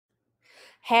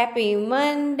Happy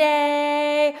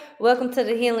Monday. Welcome to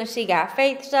the Healing She Got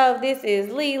Faith show. This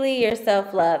is Lily, your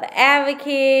self-love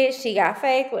advocate. She got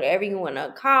faith, whatever you want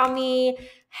to call me.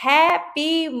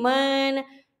 Happy Monday.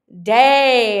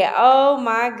 Oh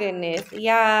my goodness.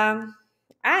 Yeah,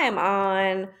 I am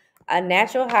on a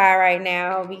natural high right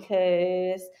now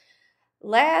because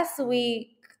last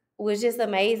week was just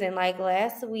amazing. Like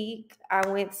last week, I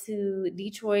went to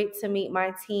Detroit to meet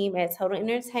my team at Total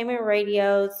Entertainment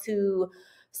Radio to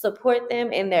support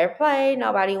them in their play,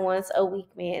 Nobody Wants a Weak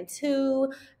Man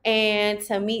Too, and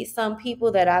to meet some people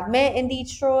that I've met in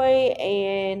Detroit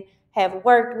and have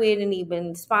worked with and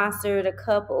even sponsored a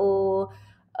couple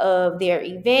of their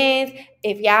events.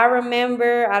 If y'all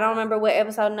remember, I don't remember what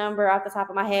episode number off the top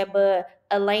of my head, but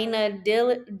Elena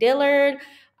Dillard,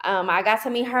 I got to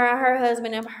meet her and her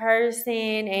husband in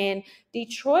person, and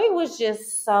Detroit was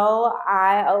just so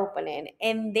eye-opening.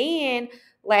 And then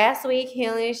last week,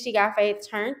 Healing She Got Faith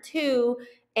turned 2,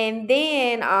 and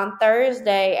then on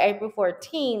Thursday, April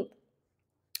 14th,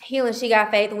 Healing She Got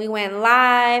Faith, and we went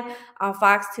live on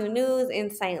Fox 2 News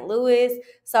in St. Louis.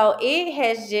 So it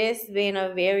has just been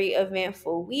a very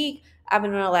eventful week. I've been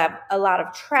doing a lot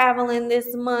of traveling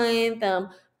this month,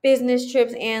 business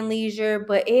trips and leisure,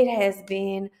 but it has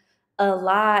been a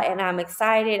lot, and I'm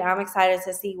excited. I'm excited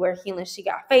to see where Healing She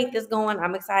Got Faith is going.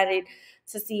 I'm excited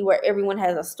to see where Everyone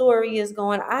Has a Story is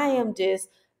going. I am just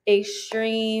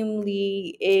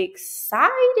extremely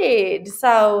excited.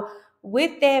 So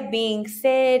with that being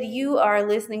said, you are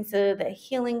listening to the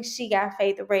Healing She Got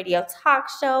Faith radio talk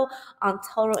show on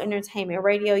Total Entertainment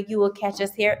Radio. You will catch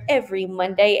us here every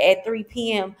Monday at 3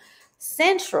 p.m.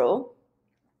 Central.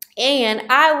 And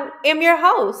I am your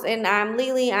host, and I'm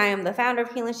Lily. I am the founder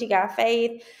of Healing She Got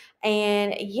Faith.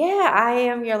 And yeah, I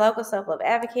am your local self-love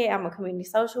advocate. I'm a community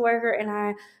social worker, and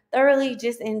I thoroughly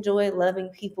just enjoy loving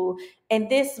people. And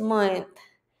this month,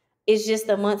 it's just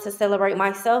a month to celebrate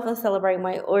myself and celebrate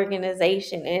my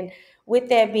organization. And with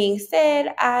that being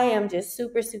said, I am just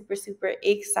super, super, super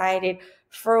excited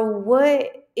for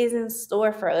what is in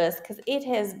store for us because it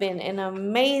has been an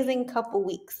amazing couple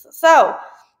weeks. So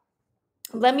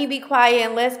let me be quiet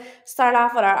and let's start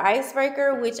off with our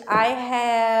icebreaker, which I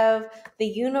have The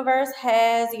Universe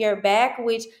Has Your Back,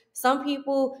 which some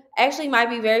people actually might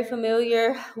be very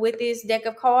familiar with this deck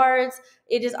of cards.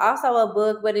 It is also a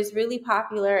book, but it's really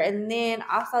popular. And then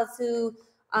also too,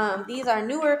 these are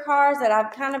newer cards that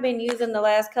I've kind of been using the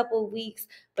last couple of weeks,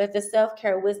 but the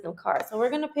self-care wisdom card. So we're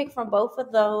going to pick from both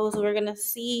of those. We're going to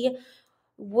see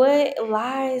what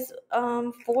lies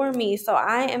for me. So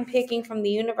I am picking from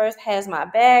The Universe Has My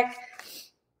Back.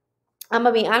 I'm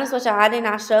gonna be honest with y'all, I did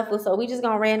not shuffle, so we just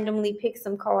gonna randomly pick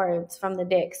some cards from the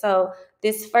deck. So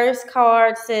this first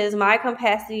card says, my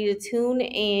capacity to tune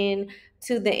in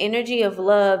to the energy of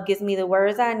love gives me the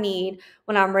words I need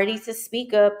when I'm ready to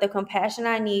speak up, the compassion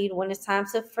I need when it's time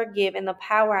to forgive, and the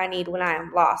power I need when I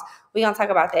am lost. We're gonna talk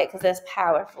about that because that's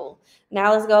powerful.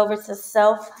 Now let's go over to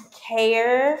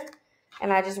self-care.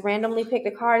 And I just randomly picked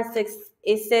a card.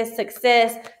 It says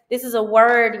success. This is a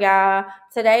word, y'all.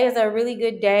 Today is a really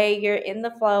good day. You're in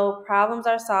the flow. Problems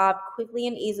are solved quickly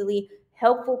and easily.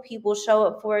 Helpful people show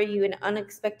up for you, and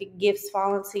unexpected gifts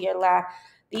fall into your lap.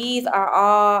 These are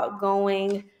all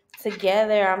going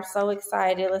together. I'm so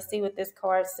excited. Let's see what this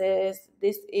card says.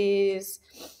 This is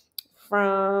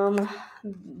from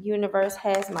Universe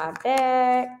Has My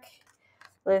Back.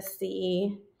 Let's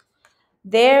see.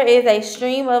 There is a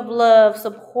stream of love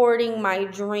supporting my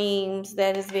dreams.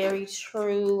 That is very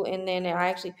true. And then I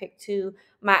actually picked 2.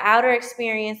 My outer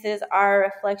experiences are a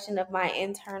reflection of my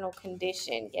internal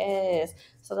condition. Yes.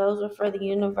 So those are for The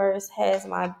Universe Has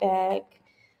My Back.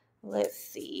 Let's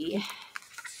see.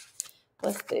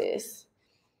 What's this?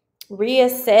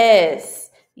 Reassess.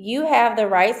 You have the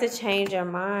right to change your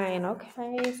mind.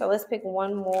 Okay. So let's pick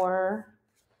one more.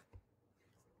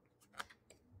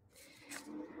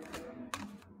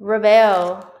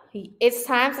 Rebel. It's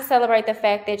time to celebrate the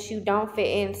fact that you don't fit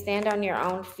in. Stand on your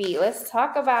own feet. Let's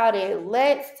talk about it.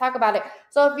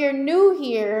 So if you're new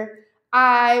here,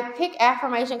 I pick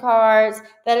affirmation cards.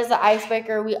 That is the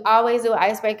icebreaker. We always do an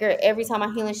icebreaker every time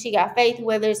I'm Healing She Got Faith,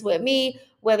 whether it's with me,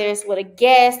 whether it's with a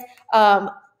guest.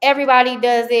 Everybody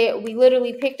does it. We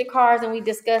literally pick the cards and we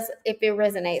discuss if it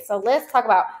resonates. So let's talk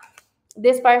about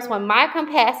this first one. My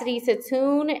capacity to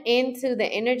tune into the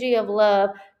energy of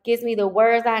love gives me the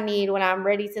words I need when I'm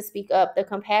ready to speak up, the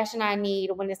compassion I need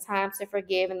when it's time to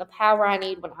forgive, and the power I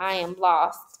need when I am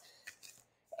lost.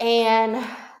 And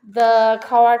the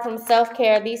card from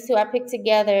self-care, these 2 I picked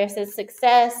together. It says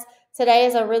success. Today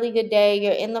is a really good day.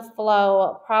 You're in the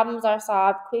flow. Problems are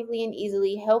solved quickly and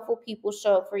easily. Helpful people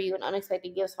show up for you, and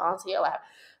unexpected gifts fall into your lap.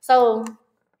 So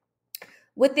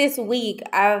with this week,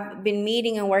 I've been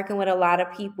meeting and working with a lot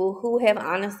of people who have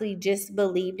honestly just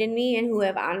believed in me and who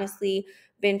have honestly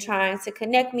been trying to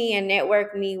connect me and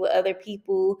network me with other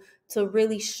people to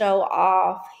really show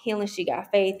off Healing She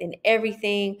Got Faith and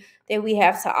everything that we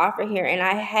have to offer here. And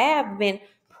I have been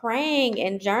praying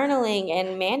and journaling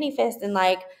and manifesting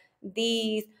like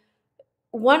these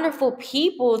wonderful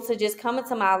people to just come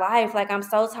into my life. Like, I'm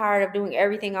so tired of doing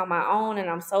everything on my own, and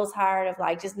I'm so tired of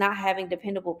like just not having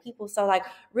dependable people. So like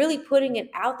really putting it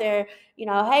out there,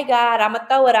 hey God, I'm gonna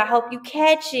throw it, I hope you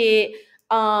catch it.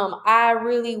 I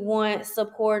really want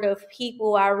supportive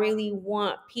people. I really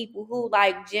want people who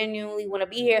like genuinely want to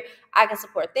be here. I can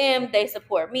support them, they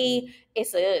support me.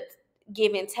 It's a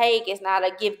give and take. It's not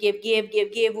a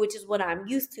give, which is what I'm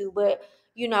used to. But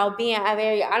being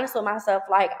very honest with myself,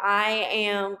 like I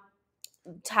am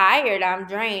tired, I'm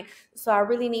drained. So I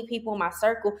really need people in my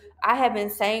circle. I have been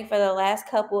saying for the last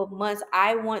couple of months,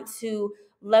 I want to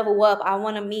level up. I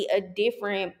want to meet a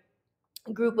different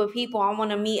group of people. I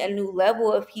want to meet a new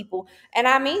level of people. And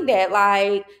I mean that,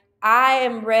 like, I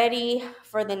am ready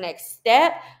for the next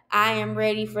step. I am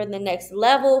ready for the next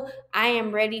level. I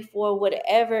am ready for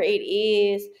whatever it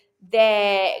is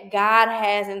that God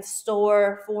has in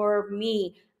store for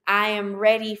me. I am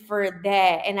ready for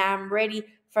that. And I'm ready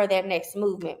for that next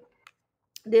movement.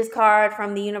 This card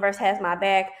from the universe has my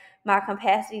back. My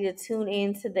capacity to tune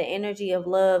into the energy of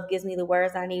love gives me the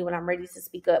words I need when I'm ready to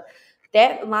speak up.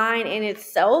 That line in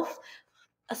itself.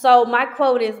 So my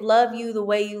quote is, love you the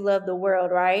way you love the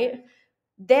world, right?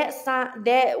 That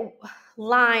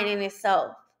line in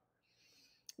itself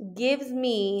gives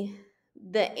me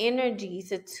the energy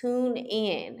to tune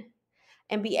in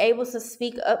and be able to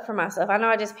speak up for myself. I know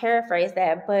I just paraphrased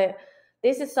that, but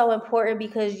this is so important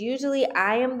because usually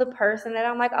I am the person that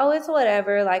I'm like, oh, it's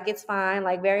whatever, like it's fine,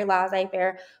 like very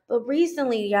laissez-faire. But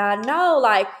recently, y'all know,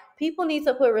 like people need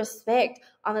to put respect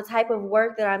on the type of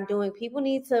work that I'm doing. People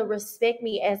need to respect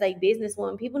me as a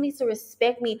businesswoman. People need to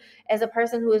respect me as a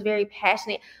person who is very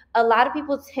passionate. A lot of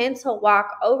people tend to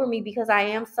walk over me because I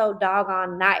am so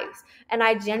doggone nice. And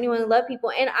I genuinely love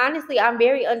people. And honestly, I'm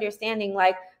very understanding.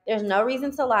 Like, there's no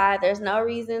reason to lie. There's no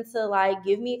reason to like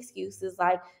give me excuses.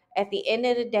 Like, at the end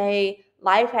of the day,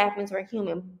 life happens. We're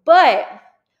human. But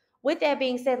with that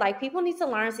being said, like people need to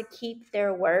learn to keep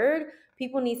their word.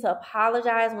 People need to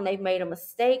apologize when they've made a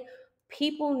mistake.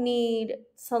 People need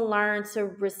to learn to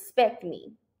respect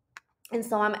me. And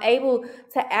so I'm able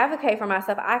to advocate for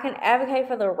myself. I can advocate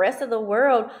for the rest of the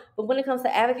world, but when it comes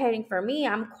to advocating for me,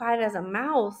 I'm quiet as a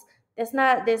mouse.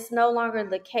 That's no longer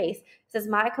the case. It says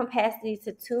my capacity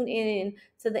to tune in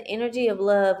to the energy of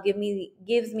love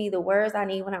gives me the words I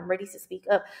need when I'm ready to speak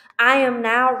up. I am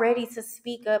now ready to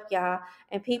speak up, y'all,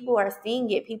 and people are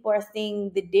seeing it. People are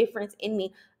seeing the difference in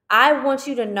me. I want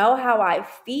you to know how I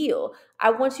feel. I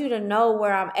want you to know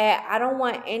where I'm at. I don't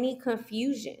want any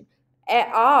confusion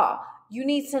at all. You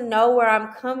need to know where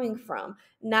I'm coming from,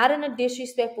 not in a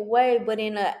disrespectful way, but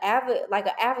in an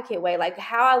advocate way. Like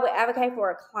how I would advocate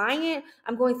for a client,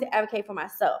 I'm going to advocate for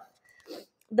myself.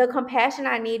 The compassion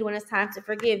I need when it's time to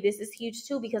forgive. This is huge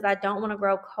too, because I don't want to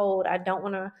grow cold. I don't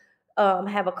want to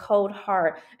have a cold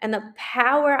heart. And the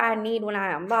power I need when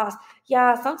I am lost.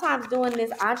 Yeah, sometimes doing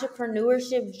this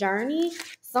entrepreneurship journey,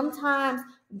 sometimes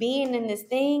being in this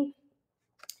thing,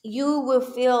 you will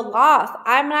feel lost.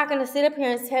 I'm not going to sit up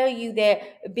here and tell you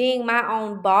that being my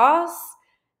own boss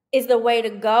is the way to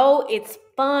go. It's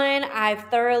fun. I've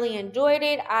thoroughly enjoyed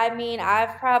it. I mean,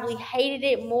 I've probably hated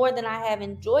it more than I have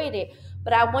enjoyed it.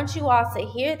 But I want you all to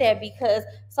hear that because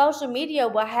social media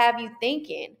will have you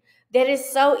thinking that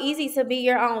it's so easy to be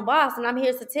your own boss. And I'm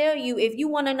here to tell you, if you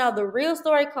want to know the real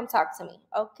story, come talk to me,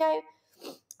 okay?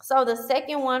 So the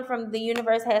second one from the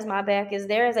universe has my back is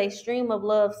there is a stream of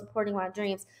love supporting my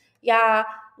dreams. Y'all,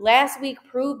 last week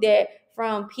proved that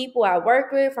from people I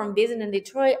work with, from visiting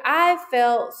Detroit. I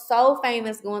felt so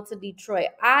famous going to Detroit.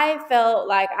 I felt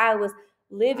like I was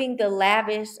living the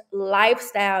lavish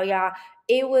lifestyle, y'all.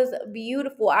 It was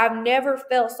beautiful. I've never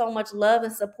felt so much love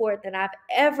and support than I've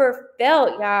ever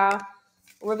felt, y'all.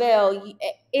 Rebel,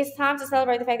 it's time to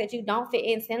celebrate the fact that you don't fit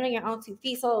in. Stand on your own 2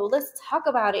 feet. So let's talk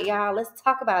about it, y'all. Let's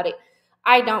talk about it.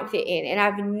 I don't fit in, and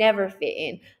I've never fit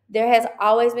in. There has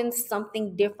always been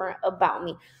something different about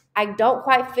me. I don't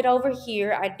quite fit over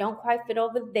here. I don't quite fit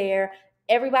over there.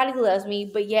 Everybody loves me,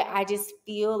 but yet I just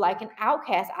feel like an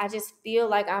outcast. I just feel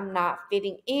like I'm not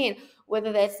fitting in,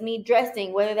 whether that's me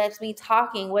dressing, whether that's me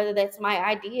talking, whether that's my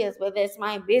ideas, whether it's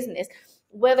my business,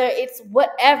 whether it's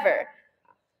whatever.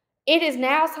 It is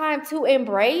now time to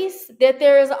embrace that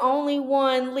there is only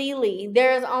one Lily.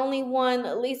 There is only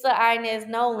one Lisa Inez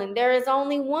Nolan. There is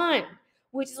only one.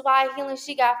 which is why Healing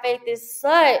She Got Faith is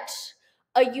such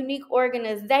a unique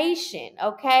organization,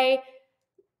 okay?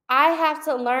 I have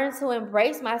to learn to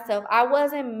embrace myself. I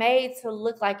wasn't made to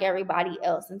look like everybody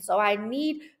else. And so I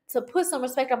need to put some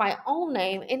respect on my own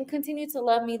name and continue to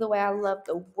love me the way I love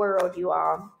the world, you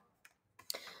all.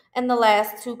 And the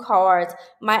last two cards,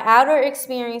 my outer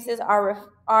experiences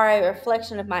are a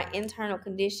reflection of my internal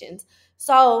conditions.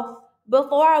 So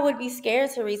before I would be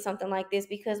scared to read something like this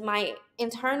because my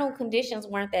internal conditions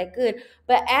weren't that good.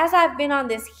 But as I've been on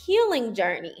this healing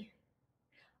journey,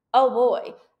 oh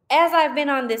boy, as I've been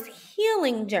on this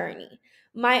healing journey,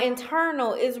 my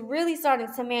internal is really starting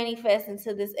to manifest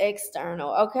into this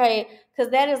external, okay?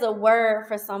 Because that is a word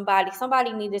for somebody.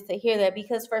 Somebody needed to hear that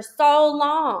because for so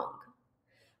long,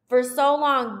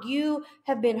 you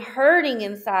have been hurting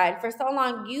inside. For so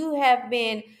long, you have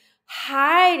been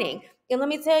hiding. And let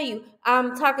me tell you,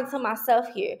 I'm talking to myself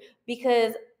here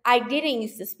because I didn't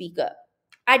used to speak up.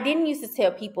 I didn't used to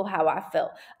tell people how I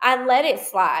felt. I let it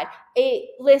slide.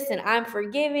 Listen, I'm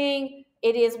forgiving.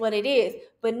 It is what it is.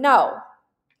 But no,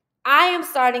 I am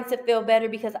starting to feel better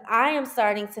because I am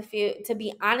starting to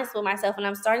be honest with myself, and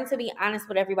I'm starting to be honest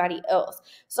with everybody else.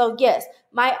 So yes,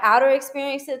 my outer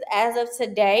experiences as of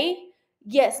today,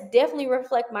 yes, definitely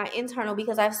reflect my internal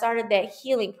because I've started that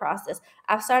healing process.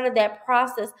 I've started that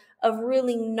process of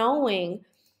really knowing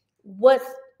what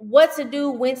to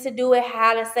do, when to do it,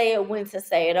 how to say it, when to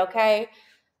say it, okay?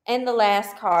 And the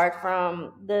last card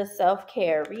from the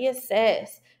self-care,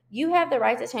 reassess. You have the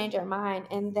right to change your mind.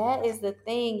 And that is the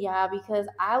thing, y'all, because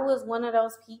I was one of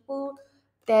those people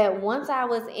that once I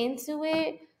was into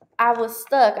it, I was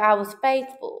stuck. I was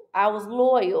faithful. I was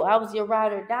loyal. I was your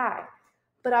ride or die.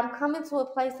 But I'm coming to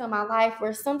a place in my life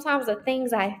where sometimes the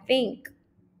things I think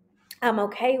I'm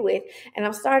okay with, and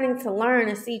I'm starting to learn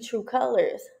and see true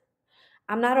colors,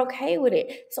 I'm not okay with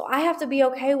it. So I have to be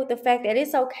okay with the fact that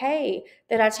it's okay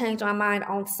that I change my mind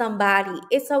on somebody.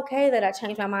 It's okay that I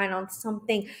change my mind on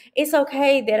something. It's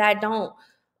okay that I don't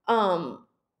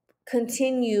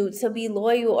continue to be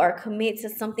loyal or commit to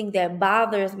something that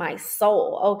bothers my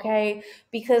soul, okay?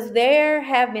 Because there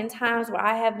have been times where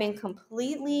I have been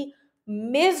completely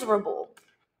miserable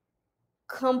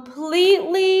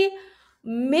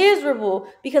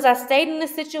because I stayed in a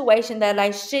situation that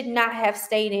I should not have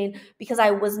stayed in because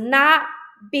I was not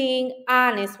being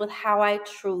honest with how I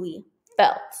truly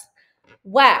felt.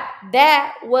 Wow,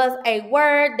 that was a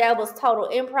word. That was total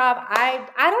improv. I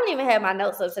don't even have my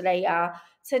notes up today, y'all.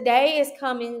 Today is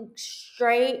coming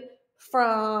straight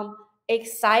from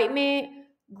excitement,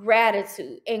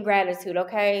 gratitude,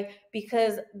 okay?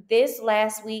 Because this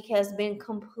last week has been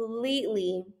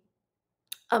completely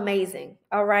amazing.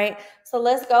 All right. So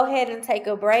let's go ahead and take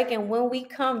a break. And when we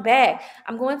come back,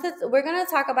 we're going to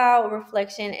talk about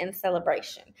reflection and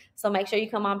celebration. So make sure you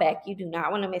come on back. You do not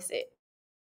want to miss it.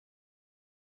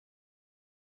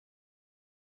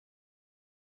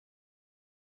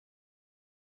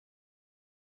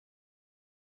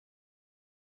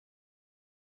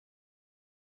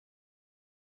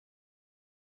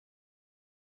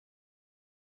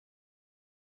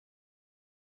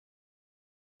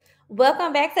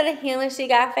 Welcome back to the Healing She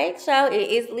Got Faith show. It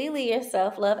is Lily, your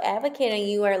self-love advocate, and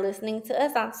you are listening to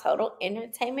us on Total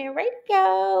Entertainment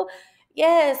Radio.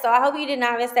 Yes, so I hope you did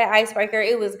not miss that icebreaker.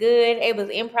 It was good. It was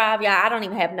improv, y'all. I don't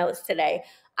even have notes today.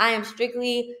 I am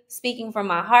strictly speaking from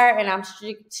my heart, and I'm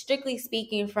strictly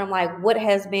speaking from like what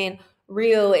has been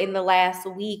real in the last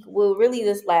week. Well, really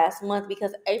this last month,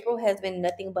 because April has been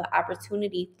nothing but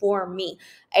opportunity for me.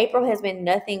 April has been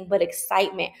nothing but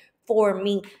excitement for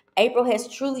me. April has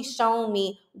truly shown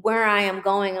me where I am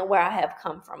going and where I have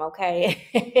come from,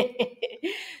 okay?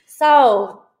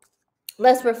 So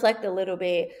let's reflect a little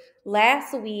bit.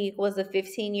 Last week was the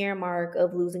 15-year mark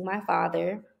of losing my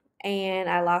father, and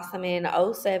I lost him in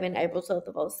 07, April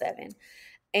 12th of 07.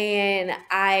 And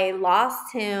I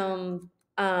lost him.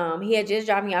 He had just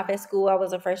dropped me off at school. I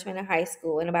was a freshman in high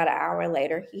school, and about an hour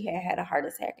later, he had a heart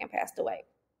attack and passed away.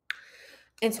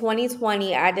 In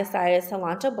 2020, I decided to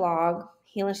launch a blog,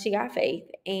 Healing She Got Faith,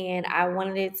 and I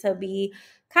wanted it to be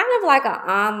kind of like an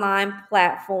online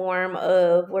platform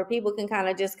of where people can kind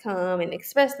of just come and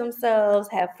express themselves,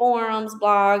 have forums,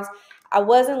 blogs. I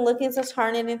wasn't looking to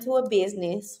turn it into a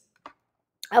business.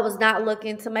 I was not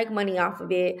looking to make money off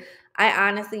of it. I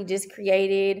honestly just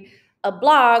created a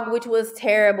blog, which was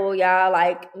terrible, y'all.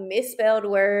 Like misspelled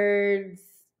words,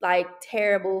 like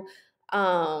terrible.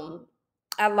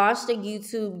 I launched a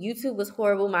YouTube. YouTube was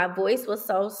horrible. My voice was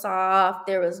so soft.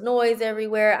 There was noise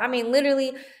everywhere. I mean,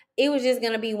 literally, it was just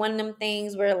going to be one of them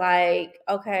things where like,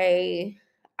 okay,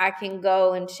 I can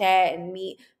go and chat and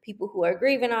meet people who are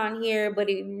grieving on here, but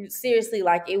it seriously,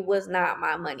 like, it was not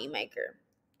my moneymaker.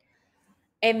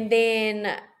 And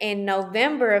then in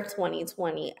November of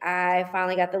 2020, I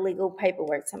finally got the legal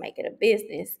paperwork to make it a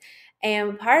business.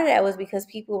 And part of that was because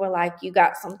people were like, you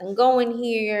got something going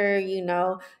here, you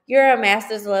know, you're a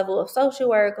master's level of social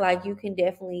work, like you can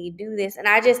definitely do this. And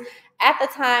I just, at the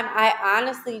time, I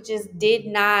honestly just did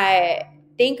not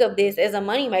think of this as a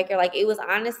moneymaker. Like, it was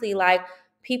honestly like,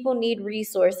 people need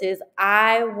resources.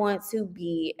 I want to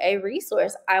be a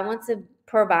resource. I want to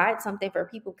provide something for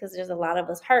people because there's a lot of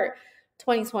us hurt.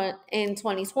 In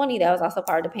 2020, that was also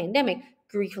part of the pandemic,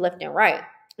 grief left and right.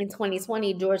 In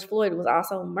 2020, George Floyd was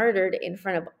also murdered in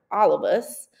front of all of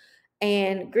us,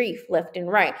 and grief left and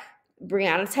right.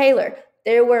 Breonna Taylor,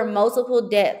 there were multiple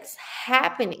deaths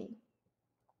happening,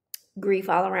 grief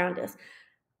all around us.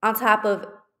 On top of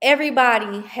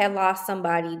everybody had lost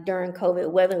somebody during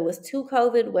COVID, whether it was to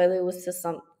COVID, whether it was to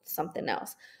something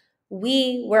else.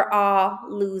 We were all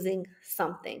losing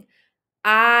something.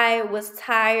 I was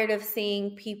tired of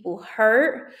seeing people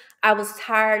hurt. I was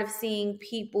tired of seeing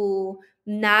people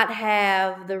not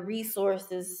have the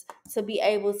resources to be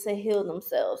able to heal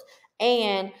themselves.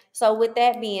 And so with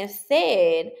that being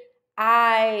said,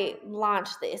 I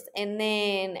launched this. And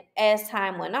then as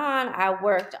time went on, I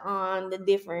worked on the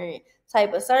different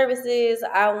type of services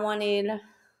I wanted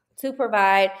to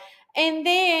provide. And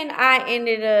then I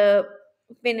ended up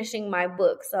finishing my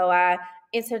book. So I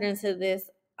entered into this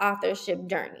authorship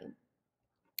journey.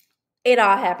 It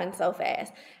all happened so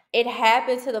fast. It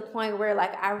happened to the point where,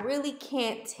 like, I really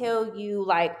can't tell you,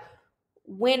 like,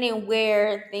 when and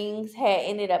where things had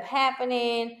ended up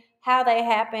happening, how they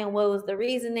happened, what was the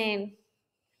reasoning.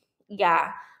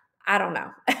 Yeah, I don't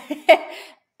know.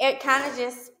 It kind of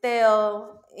just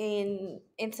fell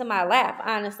into my lap,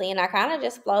 honestly, and I kind of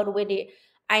just flowed with it.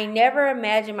 I never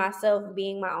imagined myself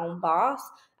being my own boss.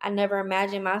 I never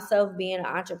imagined myself being an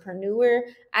entrepreneur.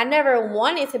 I never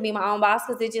wanted to be my own boss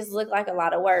because it just looked like a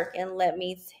lot of work. And let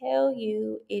me tell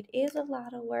you, it is a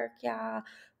lot of work, y'all.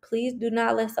 Please do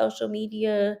not let social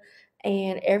media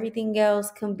and everything else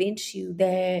convince you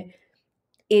that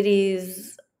it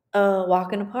is a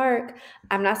walk in the park.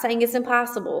 I'm not saying it's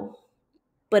impossible,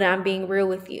 but I'm being real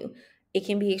with you. It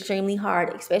can be extremely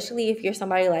hard, especially if you're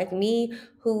somebody like me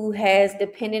who has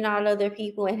depended on other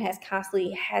people and has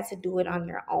constantly had to do it on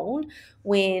your own.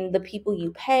 When the people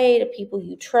you pay, the people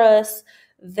you trust,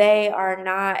 they are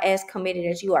not as committed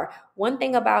as you are. One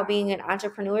thing about being in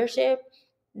entrepreneurship,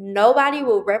 nobody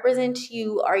will represent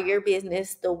you or your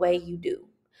business the way you do.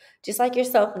 Just like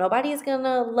yourself, nobody is going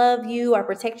to love you or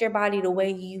protect your body the way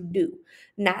you do.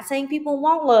 Not saying people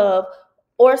won't love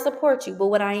or support you, but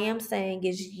what I am saying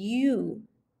is you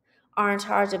are in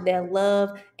charge of that love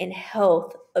and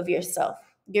health of yourself.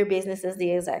 Your business is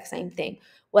the exact same thing.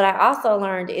 What I also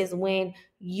learned is when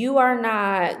you are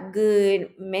not good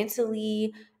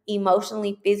mentally,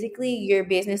 emotionally, physically, your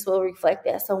business will reflect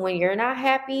that. So when you're not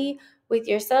happy with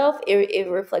yourself, it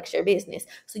reflects your business.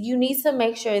 So you need to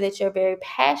make sure that you're very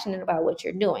passionate about what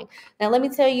you're doing. Now, let me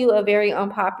tell you a very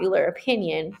unpopular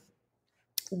opinion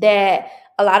that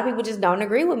a lot of people just don't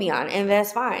agree with me on, and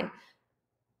that's fine.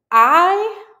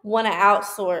 I want to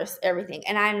outsource everything,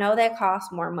 and I know that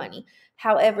costs more money.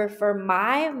 However, for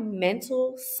my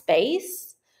mental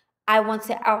space, I want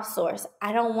to outsource.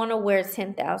 I don't want to wear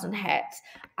 10,000 hats.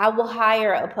 I will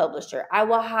hire a publisher. I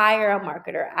will hire a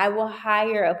marketer. I will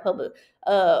hire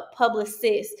a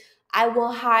publicist. I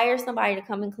will hire somebody to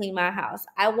come and clean my house.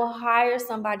 I will hire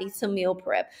somebody to meal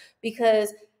prep,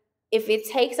 because if it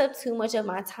takes up too much of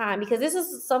my time, because this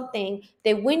is something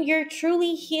that when you're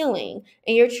truly healing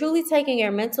and you're truly taking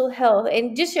your mental health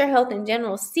and just your health in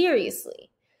general seriously,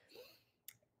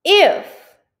 if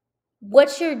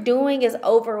what you're doing is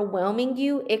overwhelming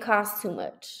you, it costs too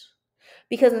much.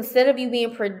 Because instead of you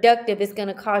being productive, it's going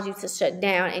to cause you to shut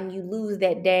down and you lose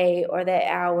that day or that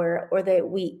hour or that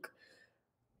week.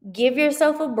 Give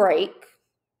yourself a break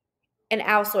and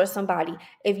outsource somebody.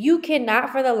 If you cannot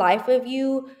for the life of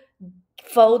you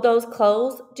fold those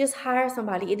clothes, just hire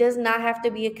somebody. It does not have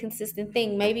to be a consistent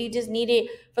thing. Maybe you just need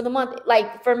it for the month.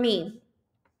 Like for me,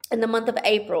 in the month of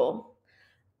April,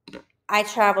 I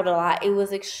traveled a lot. It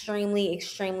was extremely,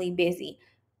 extremely busy.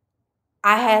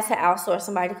 I had to outsource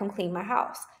somebody to come clean my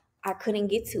house. I couldn't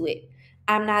get to it.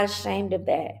 I'm not ashamed of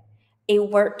that. It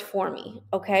worked for me,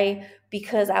 okay?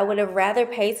 Because I would have rather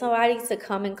paid somebody to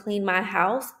come and clean my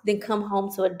house than come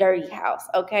home to a dirty house,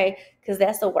 okay? Because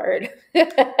that's a word.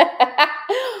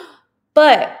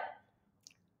 But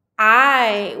I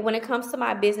when it comes to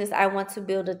my business, I want to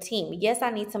build a team. Yes, I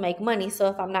need to make money. So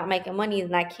if I'm not making money,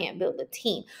 then I can't build a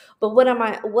team. But what am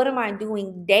I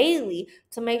doing daily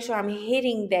to make sure I'm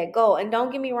hitting that goal? And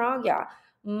don't get me wrong, y'all.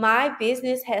 My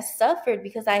business has suffered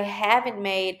because I haven't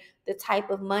made the type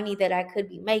of money that I could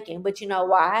be making. But you know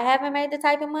why I haven't made the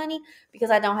type of money?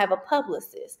 Because I don't have a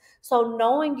publicist. So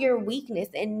knowing your weakness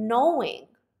and knowing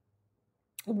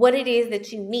what it is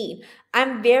that you need.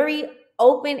 I'm very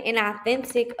open and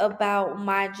authentic about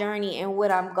my journey and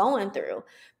what I'm going through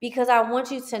because I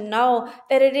want you to know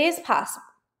that it is possible.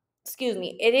 Excuse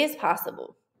me, it is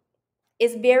possible.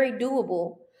 It's very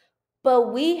doable.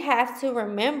 But we have to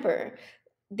remember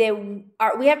that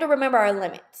we have to remember our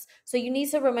limits. So you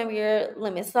need to remember your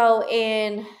limits. So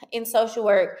in social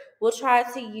work, we'll try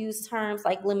to use terms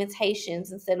like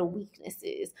limitations instead of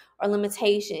weaknesses, or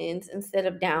limitations instead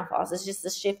of downfalls. It's just a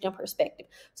shift in perspective.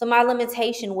 So my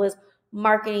limitation was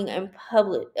marketing and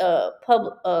public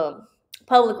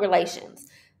relations.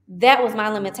 That was my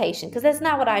limitation because that's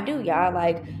not what I do, y'all.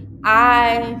 Like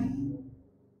I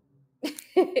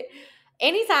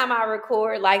anytime I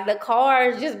record, like the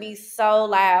cars just be so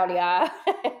loud, y'all.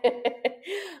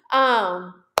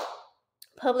 um,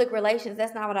 Public relations,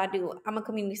 that's not what I do. I'm a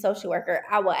community social worker.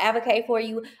 I will advocate for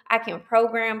you. I can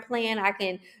program plan. I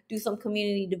can do some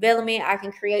community development. I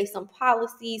can create some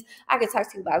policies. I can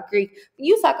talk to you about grief. When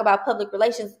you talk about public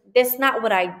relations, that's not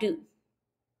what I do.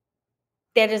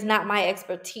 That is not my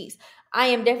expertise. I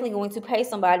am definitely going to pay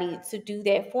somebody to do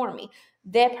that for me.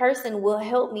 That person will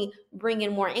help me bring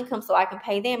in more income so I can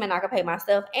pay them and I can pay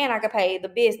myself and I can pay the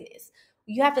business.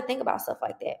 You have to think about stuff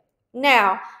like that.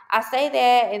 Now, I say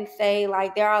that and say,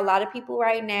 like, there are a lot of people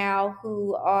right now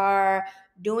who are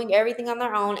doing everything on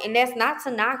their own. And that's not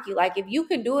to knock you. Like, if you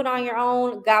can do it on your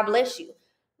own, God bless you.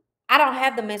 I don't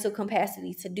have the mental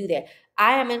capacity to do that.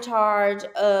 I am in charge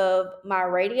of my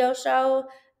radio show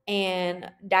and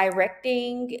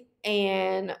directing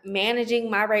and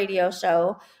managing my radio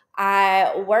show.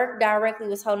 I work directly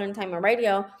with Total Entertainment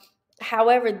Radio.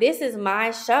 However, this is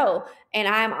my show and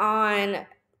I'm on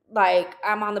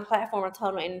the platform of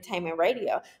Total Entertainment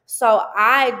Radio. So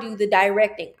I do the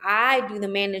directing. I do the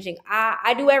managing.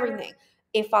 I do everything.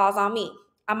 It falls on me.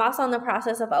 I'm also in the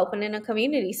process of opening a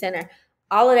community center.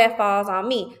 All of that falls on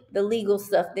me. The legal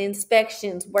stuff, the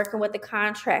inspections, working with the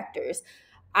contractors.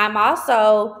 I'm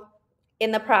also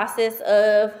in the process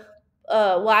of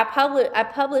I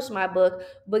published my book,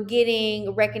 but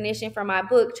getting recognition for my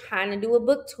book, trying to do a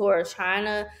book tour, trying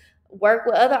to work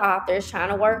with other authors, trying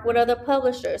to work with other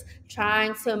publishers,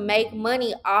 trying to make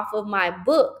money off of my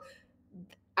book.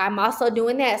 I'm also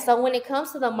doing that. So when it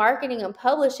comes to the marketing and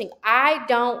publishing, I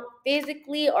don't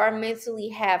physically or mentally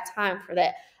have time for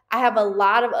that. I have a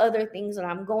lot of other things that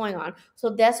I'm going on. So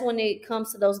that's when it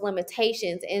comes to those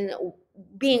limitations and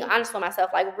being honest with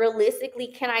myself. Like, realistically,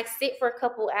 can I sit for a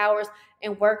couple hours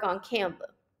and work on Canva?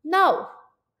 No,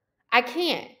 I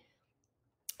can't.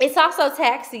 It's also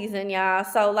tax season, y'all.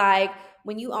 So, like,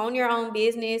 when you own your own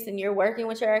business and you're working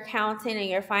with your accountant and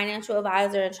your financial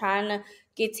advisor and trying to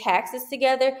get taxes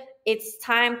together, it's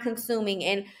time consuming.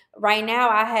 And right now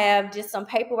I have just some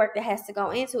paperwork that has to go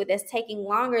into it that's taking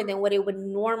longer than what it would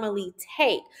normally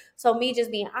take. So me just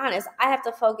being honest, I have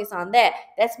to focus on that.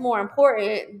 That's more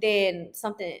important than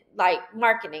something like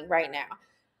marketing right now.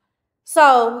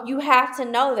 So you have to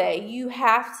know that. You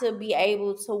have to be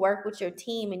able to work with your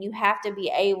team and you have to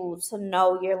be able to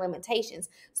know your limitations.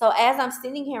 So as I'm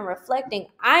sitting here and reflecting,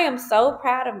 I am so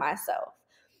proud of myself.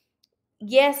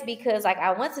 Yes, because like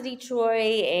I went to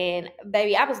Detroit and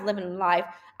baby, I was living life.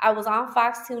 I was on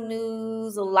Fox 2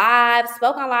 News, live,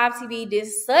 spoke on live TV, did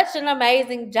such an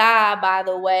amazing job, by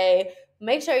the way.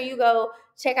 Make sure you go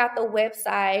check out the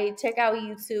website, check out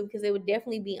YouTube because it would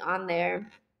definitely be on there.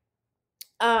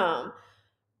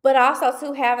 But also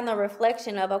too having the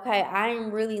reflection of, okay,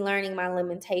 I'm really learning my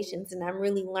limitations and I'm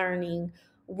really learning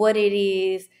what it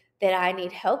is that I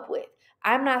need help with.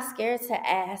 I'm not scared to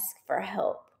ask for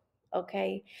help,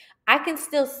 okay? I can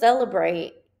still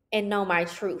celebrate and know my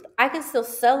truth. I can still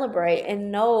celebrate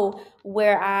and know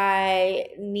where I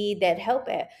need that help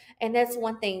at. And that's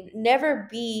one thing. Never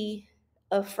be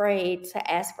afraid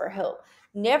to ask for help.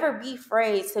 Never be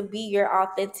afraid to be your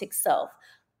authentic self.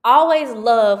 Always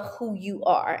love who you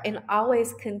are and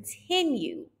always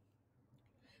continue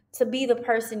to be the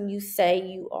person you say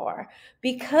you are,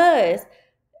 because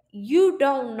you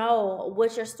don't know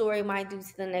what your story might do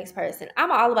to the next person.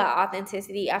 I'm all about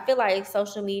authenticity. I feel like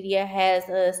social media has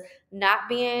us not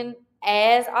being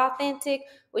as authentic,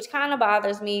 which kind of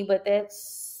bothers me, but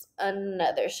that's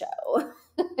another show.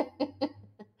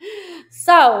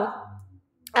 So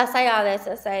I say all that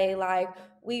to say, like,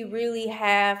 we really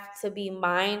have to be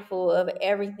mindful of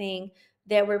everything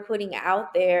that we're putting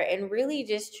out there and really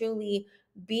just truly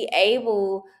be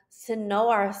able to know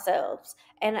ourselves.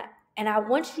 And I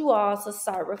want you all to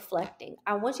start reflecting.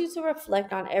 I want you to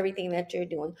reflect on everything that you're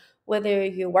doing, whether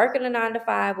you're working a 9 to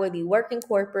 5, whether you work in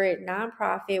corporate,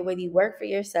 nonprofit, whether you work for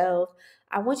yourself.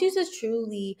 I want you to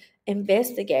truly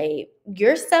investigate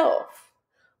yourself,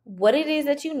 what it is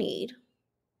that you need,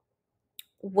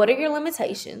 what are your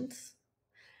limitations,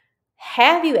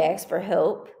 have you asked for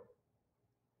help?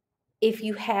 If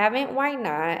you haven't, why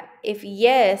not? If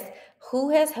yes,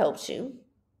 who has helped you?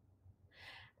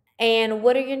 And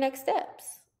what are your next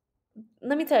steps?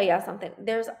 Let me tell y'all something.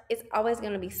 It's always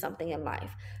going to be something in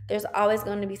life. There's always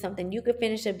going to be something. You could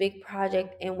finish a big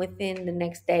project and within the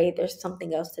next day there's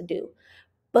something else to do.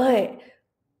 But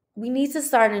we need to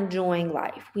start enjoying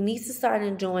life. We need to start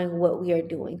enjoying what we are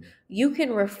doing. You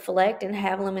can reflect and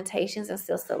have limitations and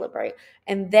still celebrate.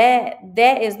 And that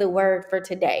is the word for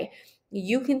today.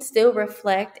 You can still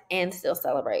reflect and still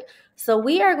celebrate. So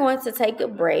we are going to take a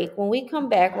break. When we come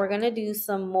back, we're going to do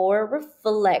some more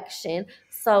reflection.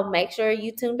 So make sure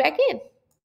you tune back in.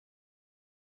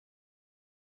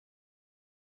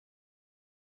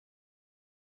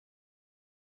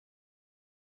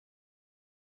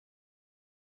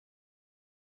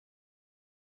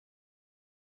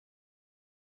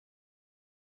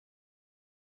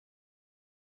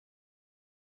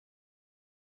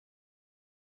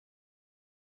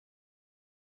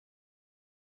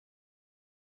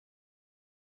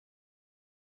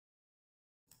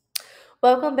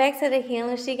 Welcome back to the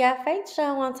Healing She Got Faith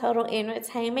show on Total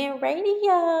Entertainment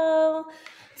Radio.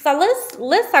 So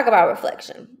let's talk about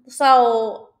reflection.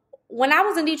 So when I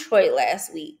was in Detroit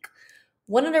last week,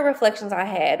 one of the reflections I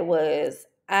had was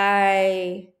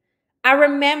I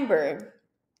remember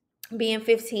being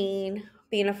 15,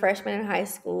 being a freshman in high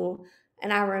school,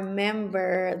 and I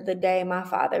remember the day my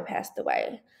father passed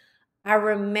away. I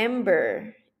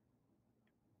remember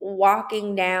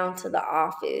walking down to the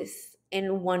office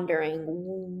and wondering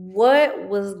what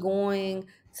was going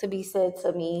to be said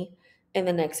to me in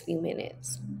the next few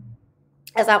minutes.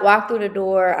 As I walked through the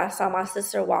door, I saw my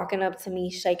sister walking up to me,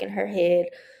 shaking her head.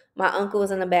 My uncle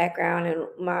was in the background, and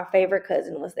my favorite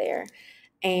cousin was there.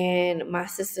 And my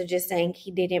sister just saying,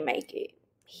 he didn't make it.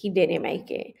 He didn't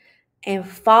make it. And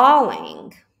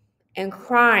falling and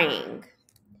crying.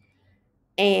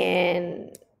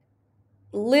 And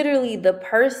literally the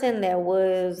person that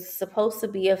was supposed to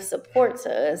be of support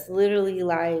to us, literally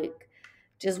like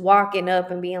just walking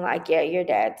up and being like, yeah, your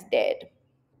dad's dead.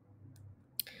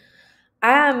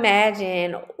 I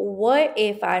imagine, what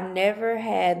if I never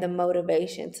had the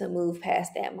motivation to move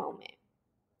past that moment?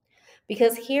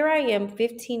 Because here I am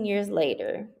 15 years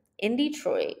later in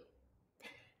Detroit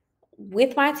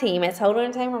with my team at Total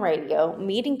Entertainment Radio,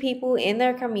 meeting people in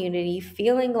their community,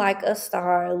 feeling like a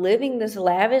star, living this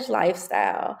lavish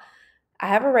lifestyle. I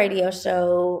have a radio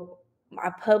show.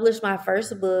 I published my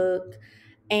first book,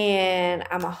 and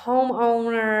I'm a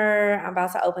homeowner. I'm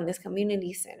about to open this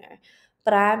community center.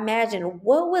 But I imagine,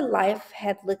 what would life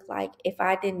have looked like if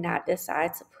I did not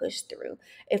decide to push through,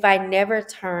 if I never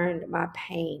turned my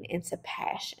pain into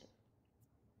passion?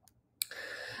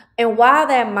 And while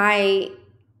that might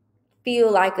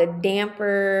feel like a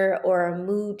damper or a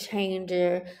mood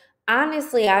changer,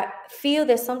 honestly, I feel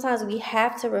that sometimes we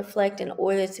have to reflect in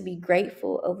order to be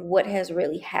grateful of what has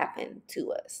really happened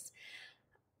to us.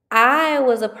 I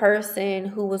was a person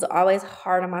who was always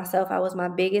hard on myself. I was my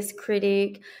biggest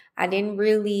critic. I didn't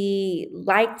really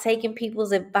like taking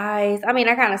people's advice. I mean,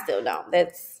 I kind of still don't.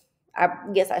 I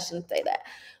guess I shouldn't say that.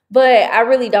 But I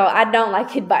really don't. I don't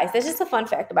like advice. That's just a fun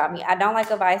fact about me. I don't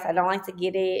like advice. I don't like to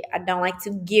get it. I don't like to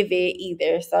give it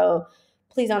either. So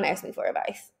please don't ask me for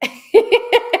advice.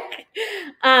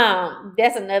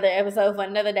 That's another episode for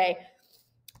another day.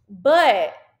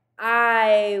 But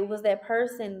I was that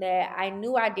person that I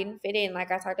knew I didn't fit in.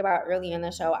 Like I talked about earlier in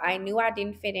the show, I knew I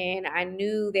didn't fit in. I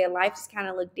knew that life just kind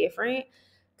of looked different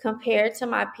compared to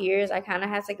my peers. I kind of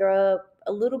had to grow up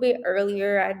a little bit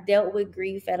earlier. I dealt with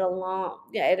grief at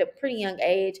a pretty young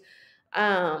age.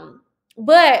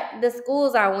 But the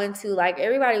schools I went to, like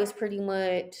everybody was pretty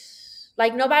much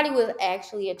like, nobody was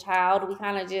actually a child. We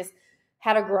kind of just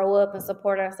had to grow up and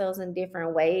support ourselves in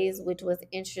different ways, which was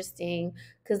interesting,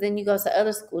 because then you go to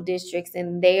other school districts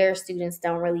and their students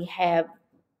don't really have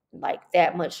like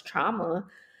that much trauma.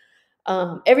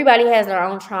 Everybody has their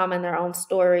own trauma and their own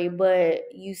story,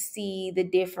 but you see the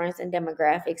difference in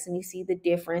demographics and you see the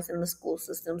difference in the school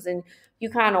systems, and you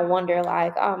kind of wonder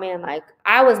like, oh man, like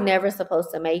I was never supposed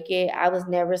to make it. I was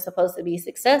never supposed to be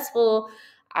successful.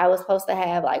 I was supposed to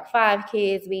have like 5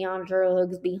 kids, be on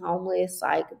drugs, be homeless.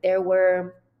 Like, there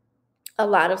were a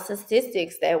lot of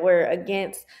statistics that were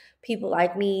against people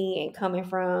like me and coming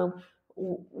from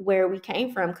where we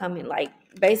came from, coming like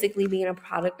basically being a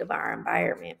product of our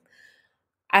environment.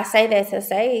 I say that to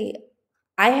say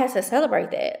I had to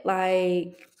celebrate that.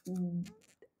 Like,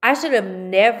 I should have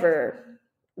never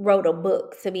wrote a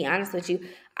book, to be honest with you.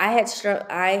 I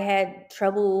had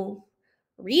trouble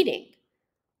reading.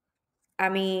 I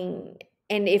mean,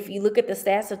 and if you look at the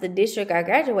stats of the district I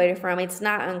graduated from, it's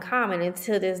not uncommon, and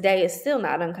to this day, it's still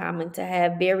not uncommon to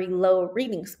have very low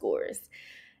reading scores.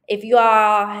 If you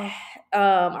all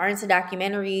are into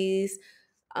documentaries,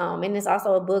 and it's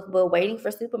also a book, but Waiting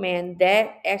for Superman,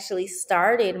 that actually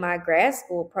started my grad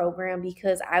school program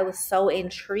because I was so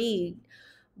intrigued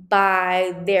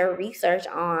by their research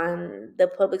on the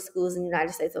public schools in the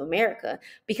United States of America,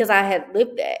 because I had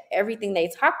lived that. Everything they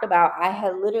talked about, I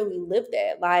had literally lived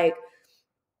that. Like,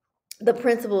 the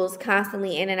principals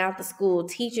constantly in and out the school,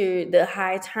 teacher, the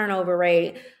high turnover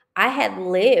rate. I had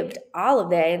lived all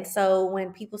of that. And so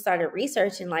when people started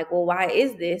researching, like, well, why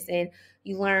is this? And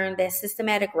you learn that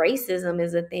systematic racism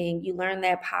is a thing. You learn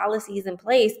that policies in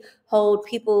place hold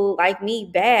people like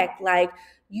me back. Like,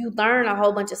 you learn a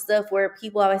whole bunch of stuff where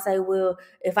people always say, well,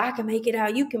 if I can make it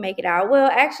out, you can make it out.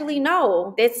 Well, actually,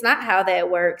 no, that's not how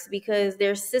that works, because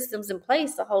there's systems in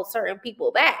place to hold certain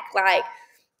people back. Like,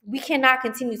 we cannot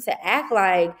continue to act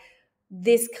like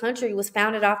this country was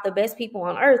founded off the best people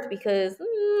on earth, because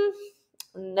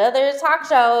another talk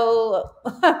show,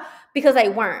 because they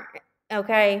weren't,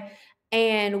 okay?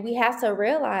 And we have to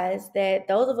realize that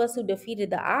those of us who defeated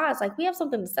the odds, like, we have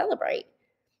something to celebrate.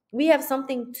 We have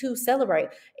something to celebrate.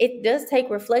 It does take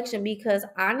reflection, because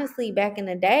honestly, back in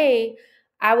the day,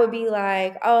 I would be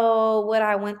like, oh, what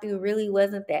I went through really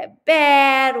wasn't that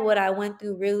bad. What I went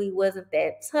through really wasn't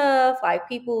that tough. Like,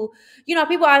 people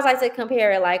always like to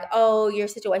compare it, like, oh, your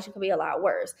situation could be a lot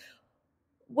worse.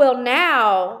 Well,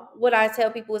 now what I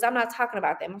tell people is, I'm not talking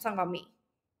about them. I'm talking about me.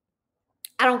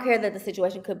 I don't care that the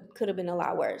situation could have been a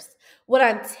lot worse. What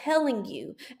I'm telling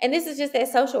you, and this is just that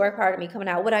social work part of me coming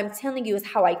out, what I'm telling you is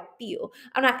how I feel.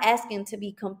 I'm not asking to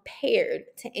be compared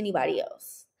to anybody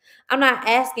else. I'm not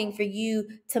asking for you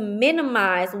to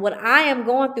minimize what I am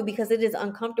going through because it is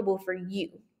uncomfortable for you.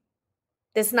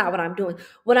 That's not what I'm doing.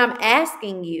 What I'm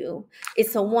asking you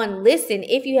is to, one, listen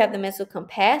if you have the mental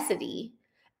capacity,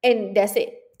 and that's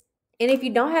it. And if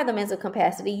you don't have the mental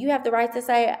capacity, you have the right to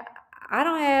say,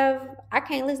 I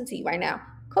can't listen to you right now.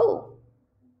 Cool.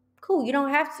 You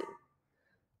don't have to.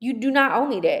 You do not owe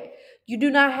me that. You do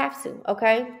not have to,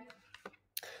 okay?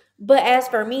 But as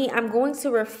for me, I'm going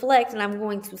to reflect and I'm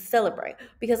going to celebrate,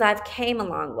 because I've came a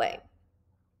long way.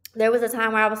 There was a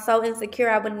time where I was so insecure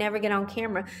I would never get on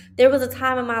camera. There was a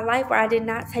time in my life where I did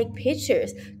not take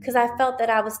pictures because I felt that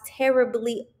I was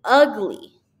terribly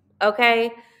ugly,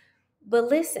 okay? But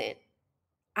listen,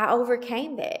 I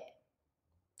overcame that.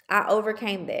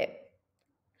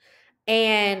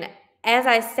 And as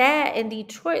I sat in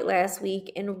Detroit last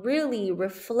week and really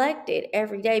reflected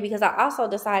every day, because I also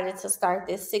decided to start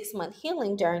this 6-month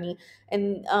healing journey,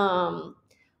 and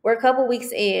we're a couple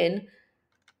weeks in,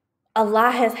 a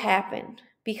lot has happened,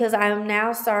 because I'm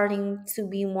now starting to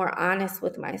be more honest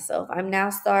with myself. I'm now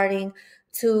starting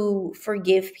to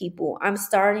forgive people. I'm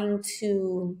starting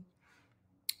to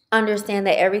understand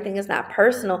that everything is not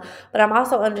personal, but I'm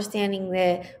also understanding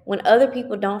that when other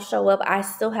people don't show up, I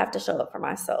still have to show up for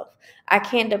myself. I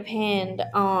can't depend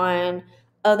on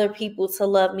other people to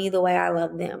love me the way I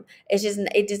love them. It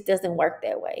just doesn't work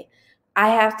that way. I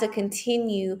have to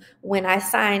continue, when I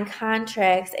sign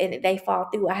contracts and they fall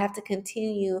through, I have to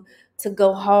continue to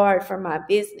go hard for my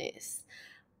business.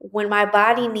 When my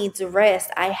body needs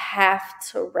rest, I have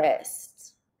to rest.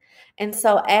 And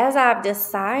so as I've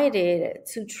decided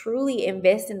to truly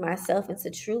invest in myself and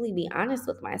to truly be honest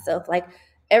with myself, like,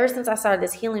 ever since I started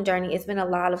this healing journey, it's been a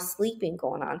lot of sleeping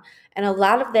going on. And a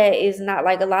lot of that is not,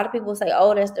 like, a lot of people say,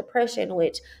 oh, that's depression,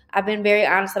 which I've been very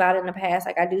honest about in the past.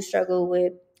 Like, I do struggle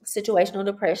with situational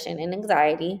depression and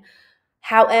anxiety.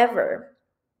 However,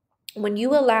 when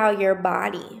you allow your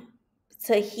body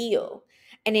to heal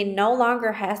and it no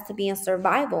longer has to be in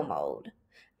survival mode,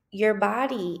 your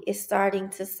body is starting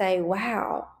to say,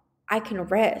 wow, I can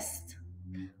rest.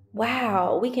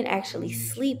 Wow, we can actually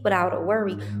sleep without a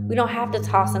worry. We don't have to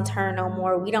toss and turn no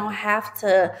more. We don't have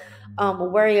to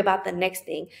worry about the next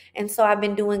thing. And so I've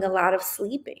been doing a lot of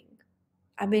sleeping.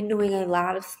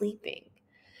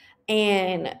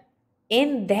 And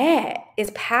in that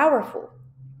is powerful,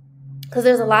 because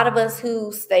there's a lot of us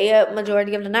who stay up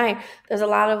majority of the night. There's a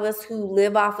lot of us who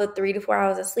live off of 3 to 4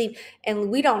 hours of sleep, and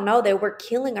we don't know that we're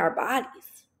killing our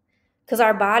bodies. because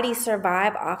our bodies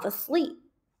survive off of sleep.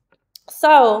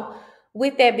 So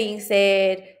with that being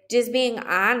said, just being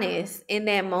honest in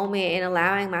that moment and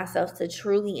allowing myself to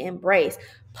truly embrace.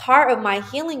 Part of my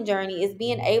healing journey is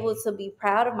being able to be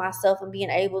proud of myself and being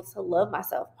able to love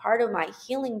myself. Part of my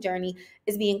healing journey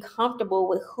is being comfortable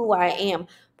with who I am.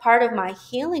 Part of my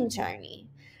healing journey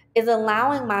is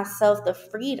allowing myself the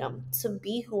freedom to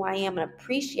be who I am and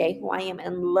appreciate who I am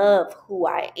and love who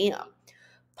I am.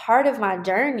 Part of my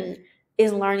journey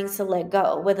is learning to let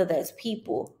go, whether that's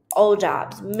people, old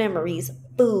jobs, memories,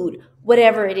 food,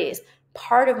 whatever it is.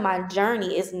 Part of my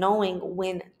journey is knowing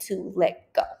when to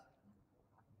let go.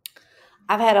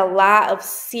 I've had a lot of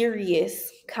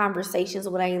serious conversations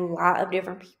with a lot of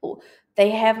different people. They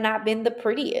have not been the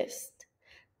prettiest.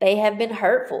 They have been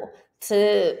hurtful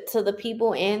to the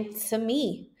people and to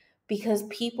me, because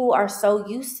people are so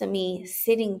used to me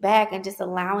sitting back and just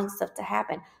allowing stuff to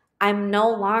happen. I'm no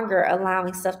longer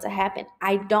allowing stuff to happen.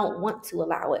 I don't want to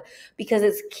allow it because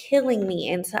it's killing me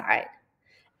inside.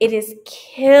 It is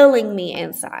killing me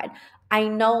inside. I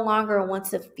no longer want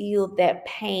to feel that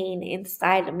pain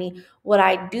inside of me. What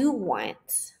I do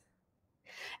want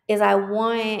is I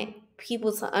want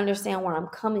people to understand where I'm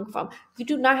coming from. You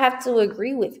do not have to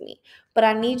agree with me, but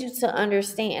I need you to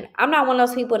understand. I'm not one of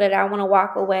those people that I want to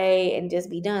walk away and just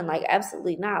be done. Like,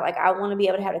 absolutely not. Like, I want to be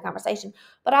able to have a conversation,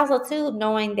 but also too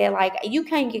knowing that like you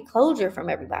can't get closure from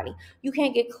everybody. You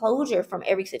can't get closure from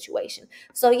every situation.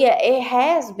 So yeah, it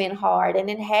has been hard and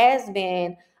it has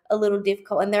been a little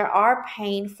difficult, and there are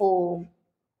painful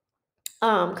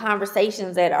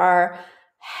conversations that are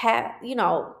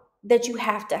that you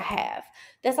have to have.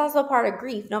 That's also part of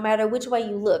grief. No matter which way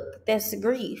you look, that's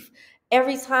grief.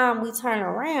 Every time we turn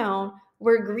around,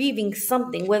 we're grieving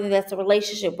something, whether that's a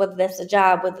relationship, whether that's a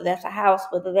job, whether that's a house,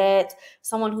 whether that's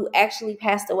someone who actually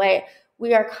passed away.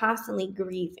 We are constantly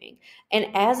grieving. And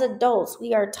as adults,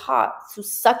 we are taught to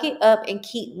suck it up and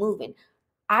keep moving.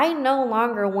 I no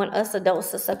longer want us adults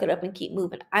to suck it up and keep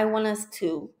moving. I want us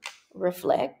to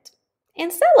reflect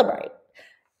and celebrate.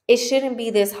 It shouldn't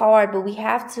be this hard, but we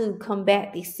have to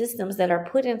combat these systems that are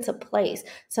put into place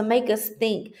to make us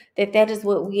think that that is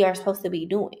what we are supposed to be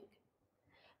doing.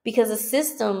 Because the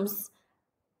systems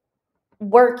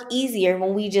work easier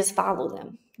when we just follow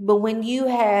them. But when you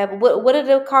have, what did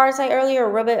the card say earlier?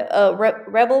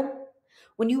 Rebel?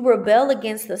 When you rebel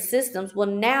against the systems, well,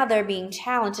 now they're being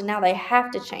challenged and now they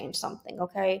have to change something,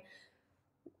 okay?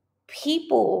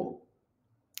 People,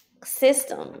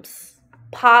 systems,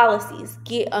 policies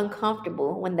get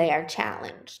uncomfortable when they are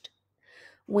challenged.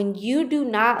 When you do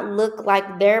not look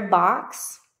like their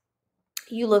box,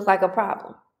 you look like a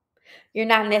problem. You're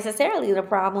not necessarily the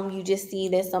problem. You just see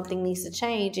that something needs to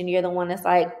change and you're the one that's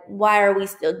like, why are we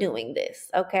still doing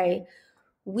this? Okay.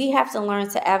 We have to learn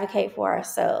to advocate for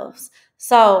ourselves.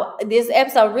 So this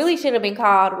episode really should have been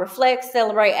called Reflect,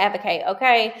 Celebrate, Advocate.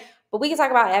 Okay. But we can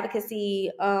talk about advocacy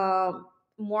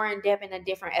more in depth in a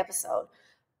different episode.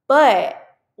 But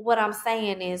what I'm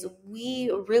saying is we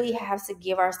really have to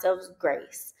give ourselves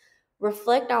grace.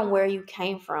 Reflect on where you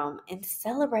came from and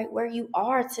celebrate where you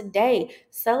are today.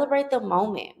 Celebrate the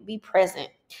moment. Be present.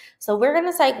 So we're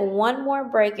going to take one more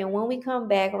break, and when we come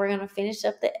back, we're going to finish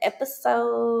up the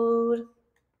episode.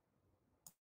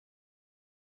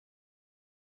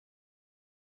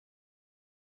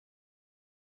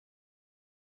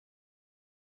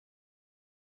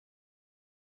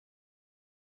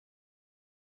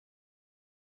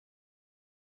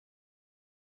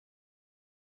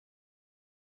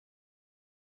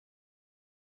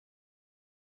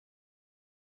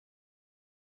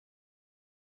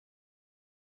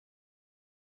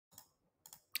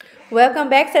 Welcome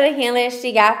back to the Healing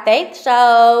She Got Faith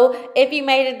show. If you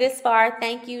made it this far,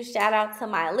 thank you. Shout out to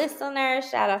my listeners.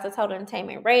 Shout out to Total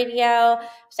Entertainment Radio.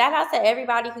 Shout out to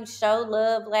everybody who showed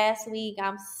love last week.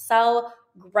 I'm so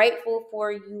grateful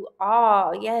for you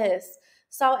all. Yes.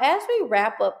 So as we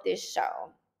wrap up this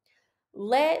show,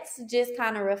 let's just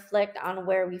kind of reflect on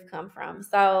where we've come from.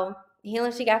 So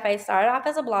Healing She Got Faith started off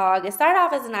as a blog. It started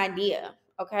off as an idea,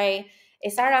 okay?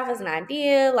 It started off as an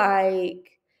idea like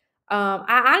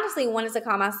I honestly wanted to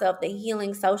call myself the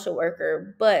healing social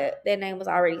worker, but that name was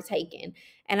already taken.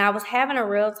 And I was having a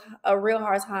real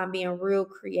hard time being real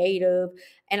creative.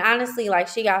 And honestly, like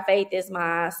She Got Faith is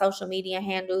my social media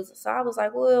handles. So I was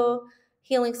like, well,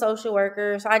 healing social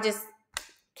worker. So I just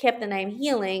kept the name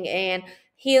Healing, and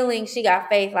Healing She Got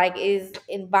Faith like is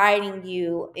inviting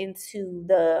you into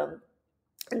the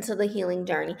healing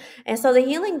journey. And so the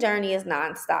healing journey is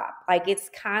nonstop. Like it's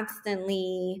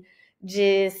constantly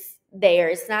just there.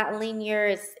 It's not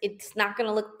linear. It's not going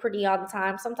to look pretty all the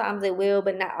time. Sometimes it will,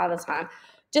 but not all the time.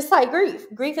 Just like grief.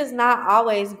 Grief is not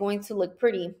always going to look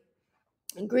pretty.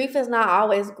 Grief is not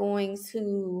always going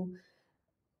to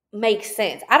make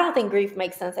sense. I don't think grief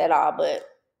makes sense at all, but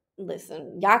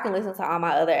listen, y'all can listen to all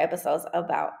my other episodes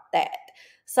about that.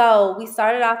 So we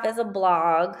started off as a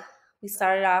blog. We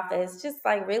started off as just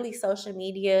like really social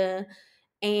media.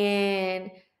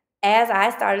 And as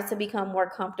I started to become more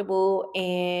comfortable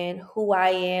in who I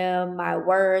am, my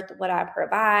worth, what I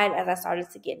provide, as I started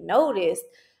to get noticed,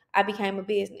 I became a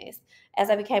business. As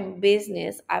I became a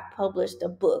business, I published a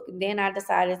book. Then I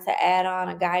decided to add on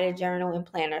a guided journal and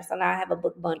planner. So now I have a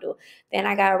book bundle. Then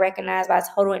I got recognized by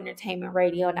Total Entertainment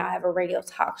Radio. Now I have a radio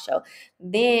talk show.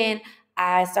 Then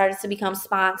I started to become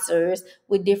sponsors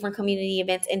with different community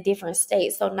events in different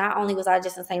states. So not only was I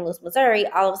just in St. Louis, Missouri,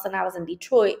 all of a sudden I was in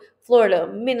Detroit, Florida,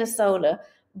 Minnesota,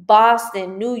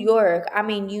 Boston, New York. I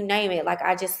mean, you name it. Like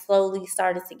I just slowly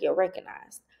started to get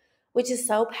recognized, which is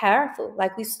so powerful.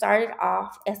 Like we started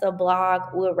off as a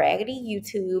blog with raggedy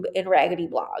YouTube and raggedy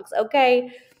blogs,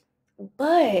 okay?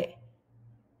 But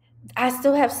I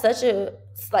still have such a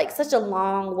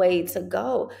long way to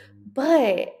go.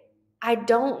 But I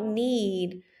don't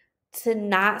need to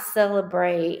not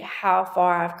celebrate how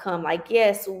far I've come. Like,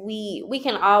 yes, we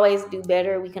can always do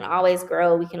better. We can always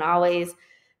grow. We can always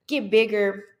get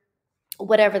bigger,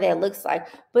 whatever that looks like.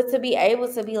 But to be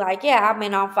able to be like, yeah, I've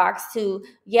been on Fox 2.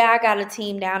 Yeah, I got a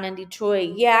team down in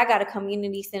Detroit. Yeah, I got a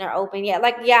community center open. Yeah,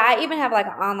 I even have like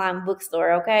an online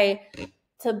bookstore, okay?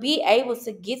 To be able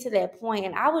to get to that point,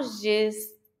 and I was just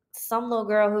some little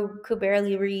girl who could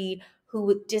barely read,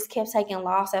 who just kept taking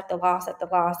loss after loss after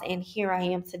loss, and here I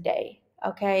am today,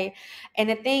 okay? And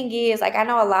the thing is, like, I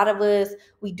know a lot of us,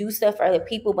 we do stuff for other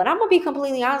people, but I'm gonna be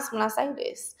completely honest when I say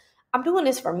this. I'm doing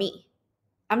this for me.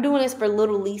 I'm doing this for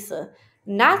little Lisa.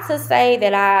 Not to say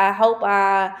that I hope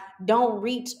I don't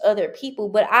reach other people,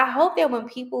 but I hope that when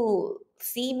people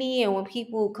see me and when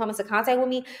people come into contact with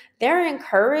me, they're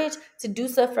encouraged to do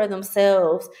stuff for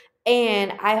themselves.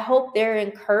 And I hope they're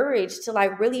encouraged to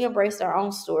like really embrace their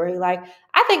own story. Like,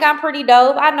 I think I'm pretty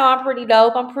dope. I know I'm pretty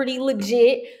dope. I'm pretty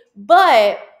legit.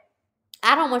 But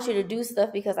I don't want you to do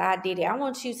stuff because I did it. I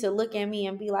want you to look at me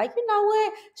and be like, you know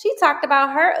what? She talked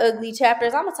about her ugly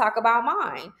chapters. I'm going to talk about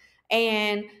mine.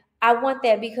 And I want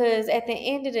that because at the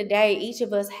end of the day, each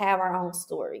of us have our own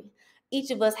story. Each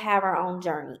of us have our own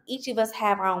journey. Each of us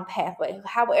have our own pathway,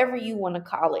 however you want to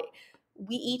call it.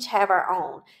 We each have our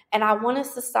own. And I want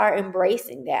us to start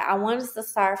embracing that. I want us to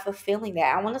start fulfilling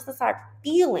that. I want us to start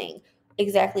feeling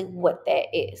exactly what that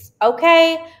is.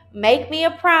 Okay? Make me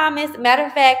a promise. Matter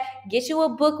of fact, get you a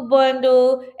book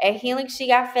bundle at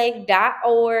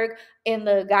HealingSheGotFaith.org. In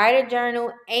the guided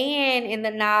journal and in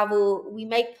the novel, we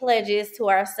make pledges to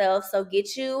ourselves. So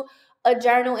get you a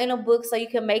journal and a book so you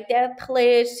can make that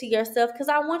pledge to yourself, because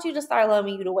I want you to start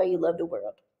loving you the way you love the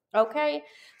world. Okay?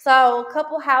 So a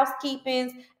couple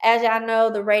housekeepings. As y'all know,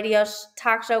 the radio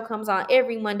talk show comes on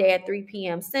every Monday at 3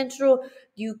 p.m. Central.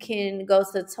 You can go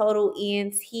to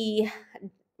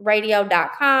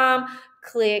totalentradio.com,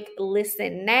 click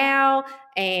listen now,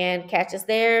 and catch us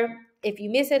there. If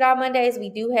you miss it on Mondays, we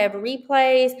do have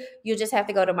replays. You just have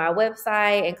to go to my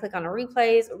website and click on the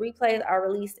replays. Replays are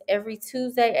released every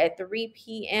Tuesday at 3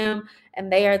 p.m.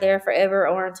 and they are there forever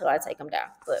or until I take them down.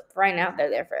 But right now,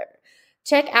 they're there forever.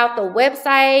 Check out the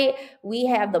website. We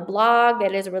have the blog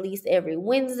that is released every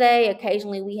Wednesday.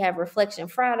 Occasionally, we have Reflection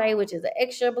Friday, which is an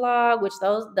extra blog, which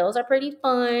those are pretty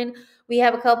fun. We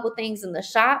have a couple things in the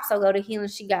shop, so go to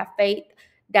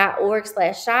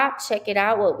HealingSheGotFaith.org/shop. Check it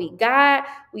out, what we got.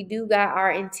 We do got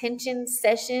our intention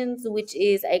sessions, which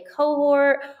is a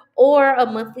cohort or a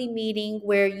monthly meeting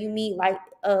where you meet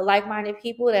like-minded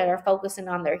people that are focusing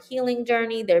on their healing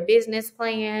journey, their business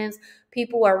plans.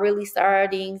 People are really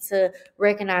starting to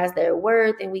recognize their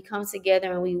worth, and we come together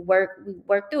and we work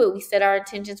through it. We set our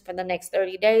intentions for the next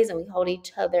 30 days and we hold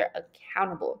each other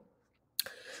accountable.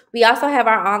 We also have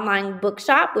our online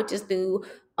bookshop, which is through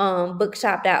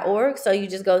bookshop.org. So you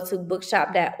just go to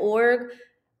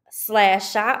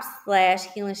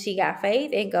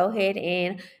bookshop.org/shop/HealingSheGotFaith and go ahead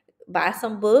and buy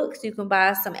some books. You can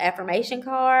buy some affirmation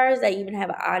cards. They even have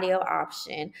an audio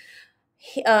option.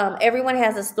 Everyone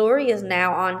Has a Story is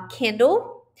now on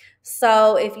Kindle.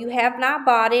 So if you have not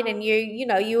bought it and you're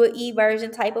an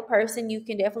e-version type of person, you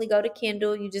can definitely go to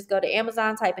Kindle. You just go to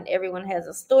Amazon, type in Everyone Has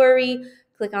a Story,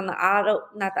 click on the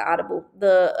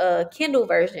Kindle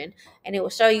version, and it will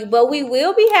show you. But we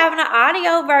will be having an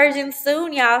audio version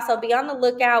soon, y'all. So be on the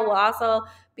lookout. We'll also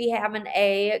be having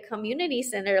a community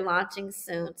center launching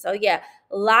soon. So yeah,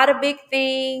 a lot of big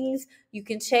things. You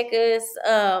can check us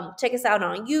out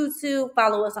on YouTube,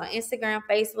 follow us on Instagram,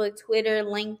 Facebook, Twitter,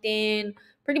 LinkedIn,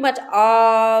 pretty much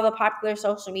all the popular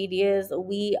social medias.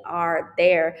 We are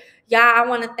there. Y'all, I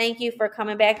want to thank you for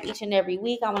coming back each and every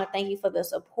week. I want to thank you for the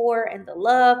support and the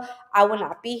love. I would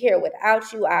not be here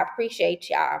without you. I appreciate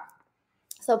y'all.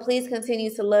 So please continue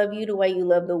to love you the way you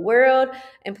love the world.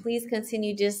 And please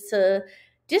continue just to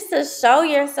show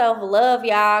yourself love,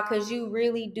 y'all, because you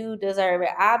really do deserve it.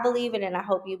 I believe it, and I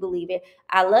hope you believe it.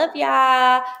 I love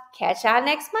y'all. Catch y'all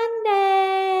next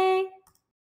Monday.